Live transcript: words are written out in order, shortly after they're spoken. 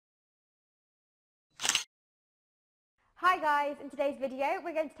Hi guys, in today's video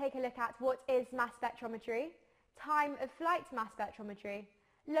we're going to take a look at what is mass spectrometry, time of flight mass spectrometry,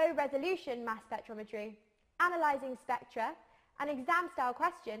 low resolution mass spectrometry, analysing spectra, an exam style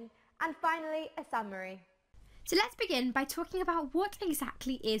question, and finally a summary. So let's begin by talking about what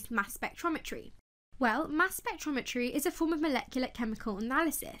exactly is mass spectrometry. Well, mass spectrometry is a form of molecular chemical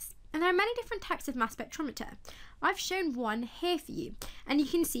analysis, and there are many different types of mass spectrometer. I've shown one here for you, and you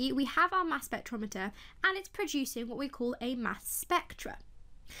can see we have our mass spectrometer and it's producing what we call a mass spectra.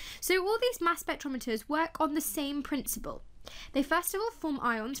 So all these mass spectrometers work on the same principle. They first of all form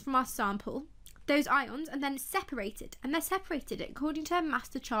ions from our sample. Those ions are then separated, and they're separated according to a mass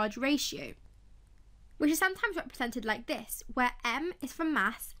to charge ratio, which is sometimes represented like this, where M is for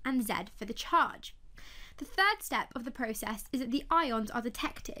mass and Z for the charge. The third step of the process is that the ions are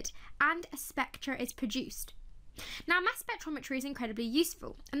detected and a spectra is produced. Now, mass spectrometry is incredibly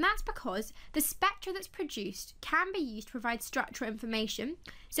useful, and that's because the spectra that's produced can be used to provide structural information.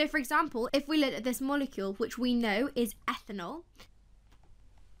 So, for example, if we look at this molecule, which we know is ethanol,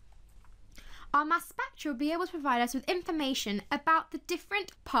 our mass spectra will be able to provide us with information about the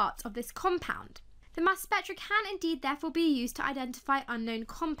different parts of this compound. The mass spectra can indeed therefore be used to identify unknown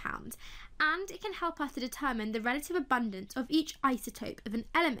compounds, and it can help us to determine the relative abundance of each isotope of an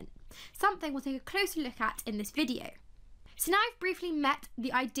element, something we'll take a closer look at in this video. So now I've briefly met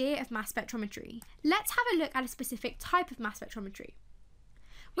the idea of mass spectrometry, let's have a look at a specific type of mass spectrometry.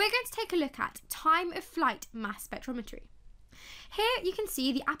 We're going to take a look at time of flight mass spectrometry. Here you can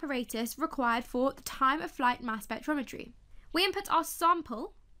see the apparatus required for the time of flight mass spectrometry. We input our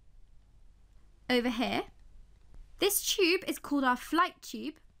sample over here. This tube is called our flight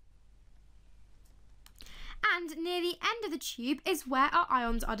tube, and near the end of the tube is where our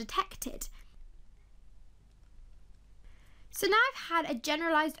ions are detected. So now I've had a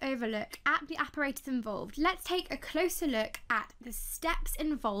generalised overlook at the apparatus involved, let's take a closer look at the steps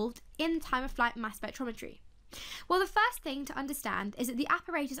involved in time of flight mass spectrometry. Well, the first thing to understand is that the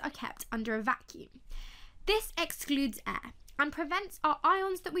apparatus are kept under a vacuum. This excludes air and prevents our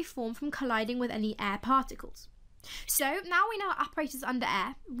ions that we form from colliding with any air particles. So now we know our apparatus is under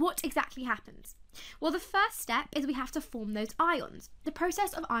air, what exactly happens? Well, the first step is we have to form those ions, the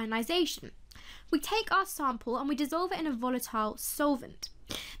process of ionisation. We take our sample and we dissolve it in a volatile solvent.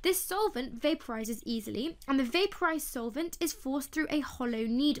 This solvent vaporizes easily, and the vaporized solvent is forced through a hollow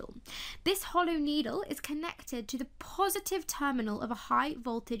needle. This hollow needle is connected to the positive terminal of a high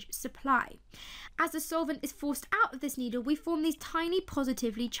voltage supply. As the solvent is forced out of this needle, we form these tiny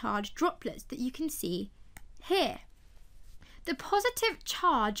positively charged droplets that you can see here. The positive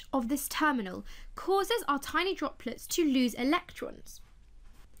charge of this terminal causes our tiny droplets to lose electrons.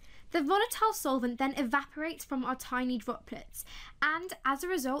 The volatile solvent then evaporates from our tiny droplets, and as a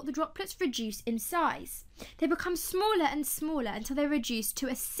result the droplets reduce in size. They become smaller and smaller until they reduce to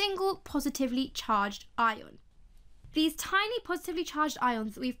a single positively charged ion. These tiny positively charged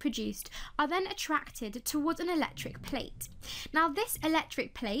ions that we've produced are then attracted towards an electric plate. Now, this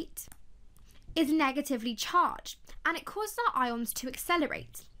electric plate is negatively charged, and it causes our ions to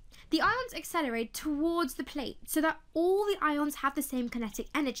accelerate. The ions accelerate towards the plate so that all the ions have the same kinetic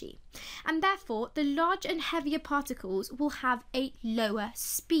energy, and therefore the larger and heavier particles will have a lower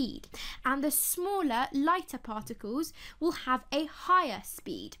speed, and the smaller, lighter particles will have a higher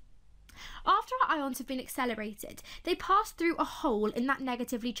speed. After our ions have been accelerated, they pass through a hole in that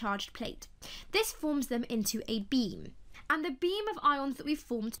negatively charged plate. This forms them into a beam, and the beam of ions that we've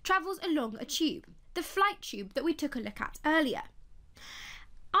formed travels along a tube, the flight tube that we took a look at earlier.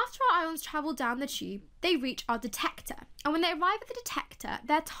 After our ions travel down the tube, they reach our detector, and when they arrive at the detector,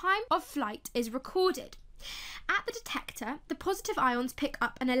 their time of flight is recorded. At the detector, the positive ions pick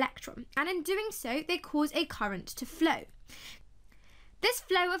up an electron, and in doing so, they cause a current to flow. This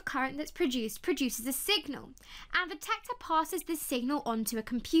flow of current that's produces a signal, and the detector passes this signal onto a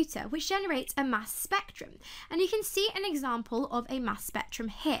computer, which generates a mass spectrum, and you can see an example of a mass spectrum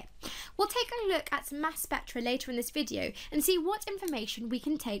here. We'll take a look at some mass spectra later in this video and see what information we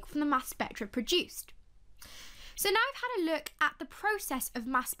can take from the mass spectra produced. So now I've had a look at the process of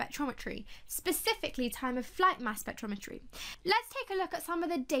mass spectrometry, specifically time of flight mass spectrometry. Let's take a look at some of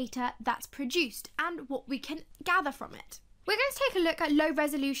the data that's produced and what we can gather from it. We're going to take a look at low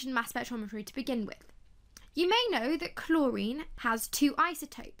resolution mass spectrometry to begin with. You may know that chlorine has two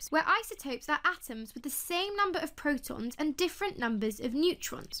isotopes, where isotopes are atoms with the same number of protons and different numbers of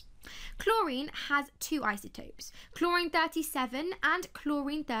neutrons. Chlorine has two isotopes, chlorine 37 and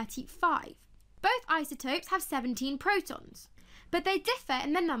chlorine 35. Both isotopes have 17 protons, but they differ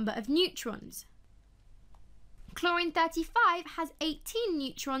in the number of neutrons. Chlorine 35 has 18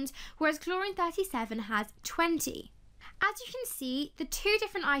 neutrons, whereas chlorine 37 has 20. As you can see, the two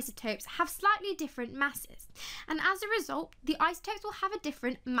different isotopes have slightly different masses, and as a result, the isotopes will have a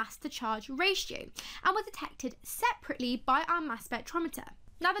different mass to charge ratio and were detected separately by our mass spectrometer.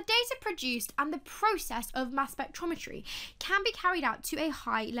 Now, the data produced and the process of mass spectrometry can be carried out to a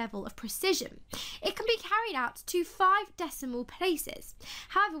high level of precision. It can be carried out to 5 decimal places.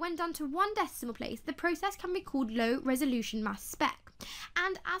 However, when done to 1 decimal place, the process can be called low resolution mass spec.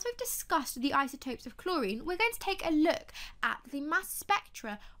 And as we've discussed the isotopes of chlorine, we're going to take a look at the mass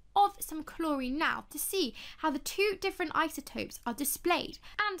spectra of some chlorine now to see how the two different isotopes are displayed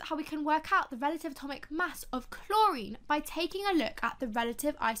and how we can work out the relative atomic mass of chlorine by taking a look at the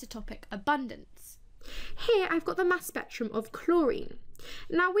relative isotopic abundance. Here I've got the mass spectrum of chlorine.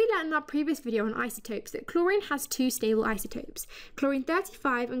 Now, we learned in our previous video on isotopes that chlorine has 2 stable isotopes, chlorine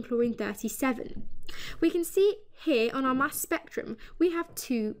 35 and chlorine 37. We can see here on our mass spectrum we have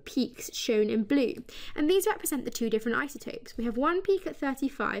 2 peaks shown in blue, and these represent the 2 different isotopes. We have one peak at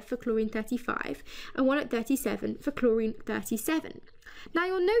 35 for chlorine 35 and one at 37 for chlorine 37. Now,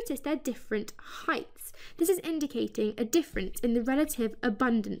 you'll notice they're different heights. This is indicating a difference in the relative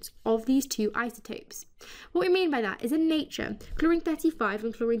abundance of these 2 isotopes. What we mean by that is in nature, chlorine 35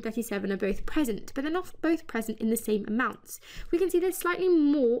 and chlorine 37 are both present, but they're not both present in the same amounts. We can see there's slightly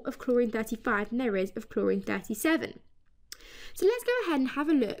more of chlorine 35 than there is of chlorine 37. So let's go ahead and have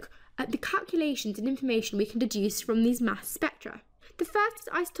a look at the calculations and information we can deduce from these mass spectra. The first is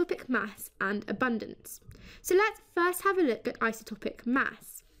isotopic mass and abundance. So let's first have a look at isotopic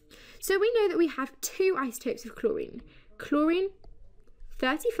mass. So we know that we have 2 isotopes of chlorine, chlorine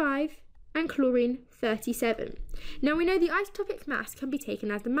 35 and chlorine 37. Now, we know the isotopic mass can be taken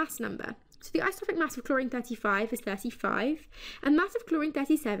as the mass number. So the isotopic mass of chlorine 35 is 35 and mass of chlorine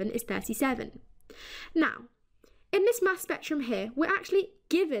 37 is 37. Now, in this mass spectrum here, we're actually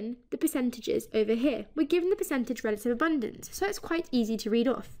given the percentages over here. We're given the percentage relative abundance, so it's quite easy to read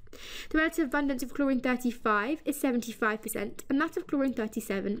off. The relative abundance of chlorine 35 is 75% and that of chlorine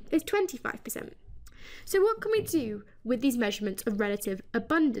 37 is 25%. So what can we do with these measurements of relative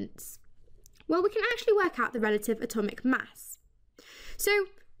abundance? Well, we can actually work out the relative atomic mass. So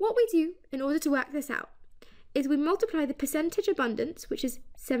what we do in order to work this out is we multiply the percentage abundance, which is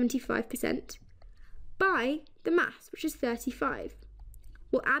 75%, by the mass, which is 35.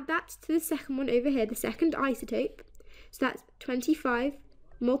 We'll add that to the second one over here, the second isotope. So that's 25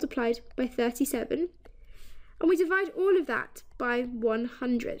 multiplied by 37. And we divide all of that by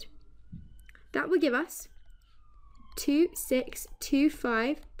 100. That will give us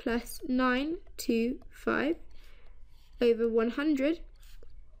 2625 plus 925 over 100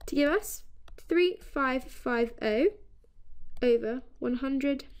 to give us 3550 over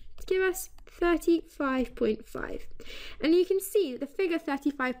 100 to give us 35.5. And you can see that the figure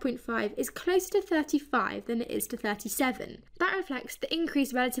 35.5 is closer to 35 than it is to 37. That reflects the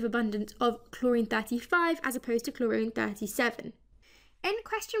increased relative abundance of chlorine 35 as opposed to chlorine 37. In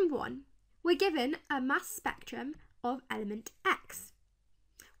question 1, we're given a mass spectrum of element X.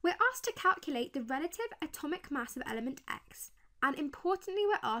 We're asked to calculate the relative atomic mass of element X, and importantly,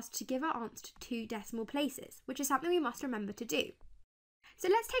 we're asked to give our answer to 2 decimal places, which is something we must remember to do. So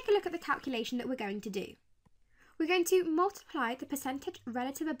let's take a look at the calculation that we're going to do. We're going to multiply the percentage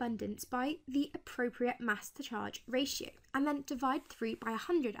relative abundance by the appropriate mass to charge ratio, and then divide through by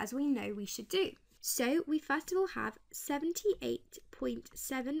 100 as we know we should do. So we first of all have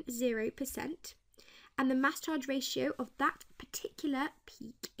 78.70%, and the mass charge ratio of that particular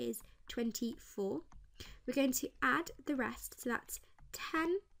peak is 24. We're going to add the rest, so that's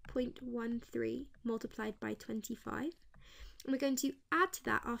 10.13 multiplied by 25. And we're going to add to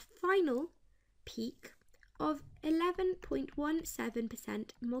that our final peak of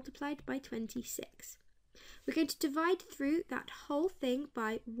 11.17% multiplied by 26. We're going to divide through that whole thing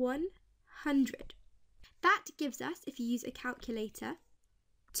by 100. That gives us, if you use a calculator,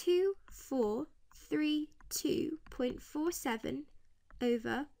 2432.47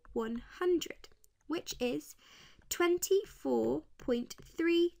 over 100, which is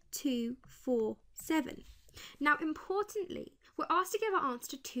 24.3247. Now, importantly, we're asked to give our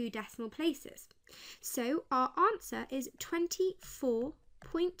answer to 2 decimal places. So our answer is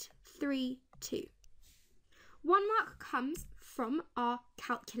 24.32. 1 mark comes from our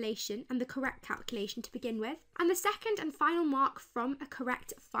calculation and the correct calculation to begin with, and the second and final mark from a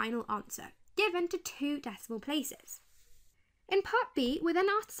correct final answer, given to 2 decimal places. In part B, we're then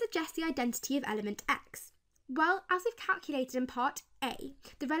asked to suggest the identity of element X. Well, as we've calculated in part A,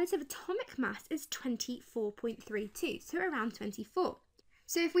 the relative atomic mass is 24.32, so around 24.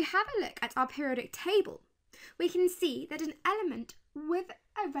 So if we have a look at our periodic table, we can see that an element with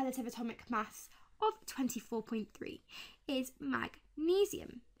a relative atomic mass of 24.3 is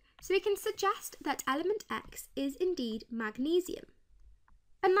magnesium. So we can suggest that element X is indeed magnesium.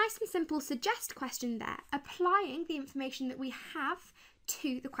 A nice and simple suggest question there, applying the information that we have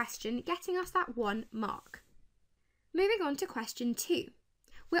to the question, getting us that 1 mark. Moving on to question 2.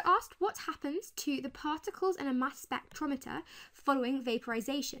 We're asked what happens to the particles in a mass spectrometer following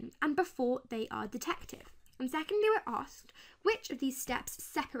vaporization and before they are detected. And secondly, we're asked which of these steps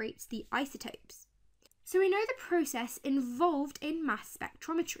separates the isotopes. So we know the process involved in mass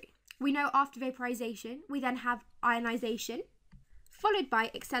spectrometry. We know after vaporization, we then have ionization, followed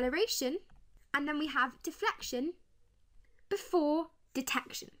by acceleration, and then we have deflection before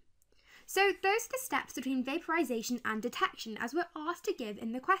detection. So those are the steps between vaporization and detection as we're asked to give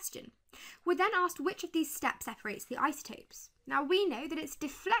in the question. We're then asked which of these steps separates the isotopes. Now we know that it's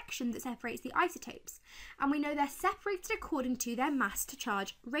deflection that separates the isotopes, and we know they're separated according to their mass to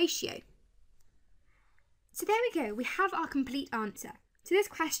charge ratio. So there we go, we have our complete answer. So this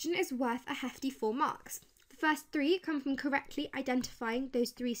question is worth a hefty 4 marks. The first 3 come from correctly identifying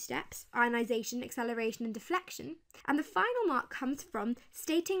those 3 steps, ionization, acceleration and deflection, and the final mark comes from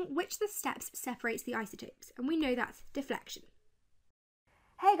stating which of the steps separates the isotopes, and we know that's deflection.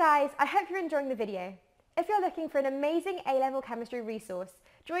 Hey guys, I hope you're enjoying the video. If you're looking for an amazing A-level chemistry resource,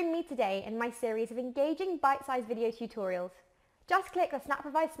 join me today in my series of engaging bite-sized video tutorials. Just click the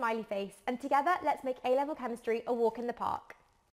SnapRevise smiley face and together let's make A-level chemistry a walk in the park.